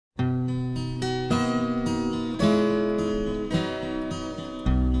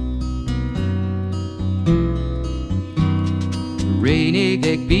Rainy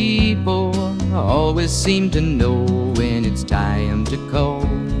day people always seem to know when it's time to call.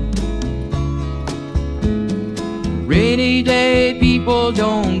 Rainy day people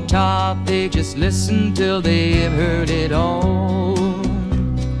don't talk, they just listen till they've heard it all.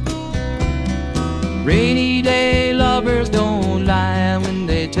 Rainy day lovers don't lie when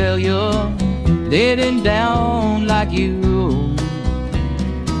they tell you they didn't down like you.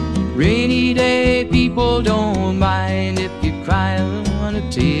 Rainy day people don't mind if you cry on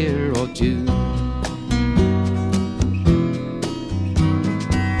a tear or two.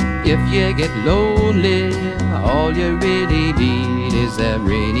 If you get lonely, all you really need is that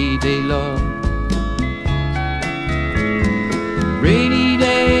rainy day love. Rainy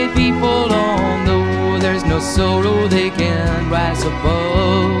day people don't know there's no sorrow they can rise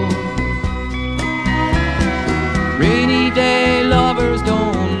above. Rainy day lovers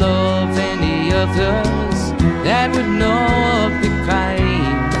don't love any others that would know of the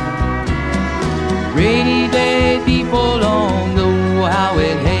crying. Rainy day people don't know how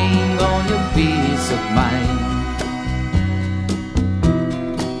it hangs on your peace of mind.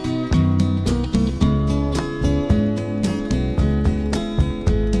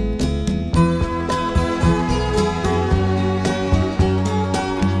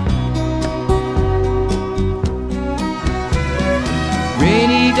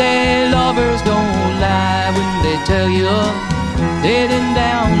 Rainy day lovers don't lie when they tell you they've been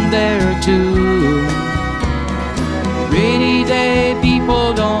down there too. Rainy day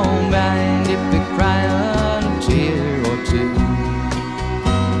people don't mind if they cry on a tear or two.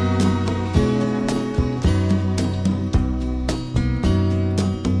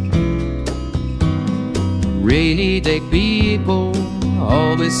 Rainy day people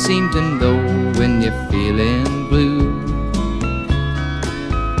always seem to know when you're feeling blue.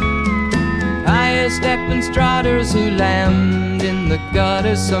 Stepping striders who land in the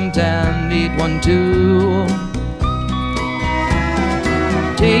gutter sometime need one too.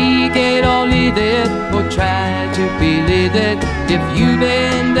 Take it or leave it, or try to believe it if you've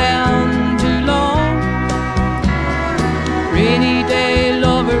been down too long. Rainy day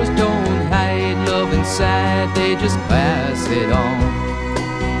lovers don't hide love inside, they just pass it on.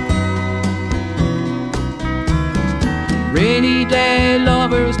 Rainy day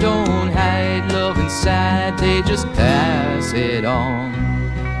lovers don't hide love inside, they just pass it on.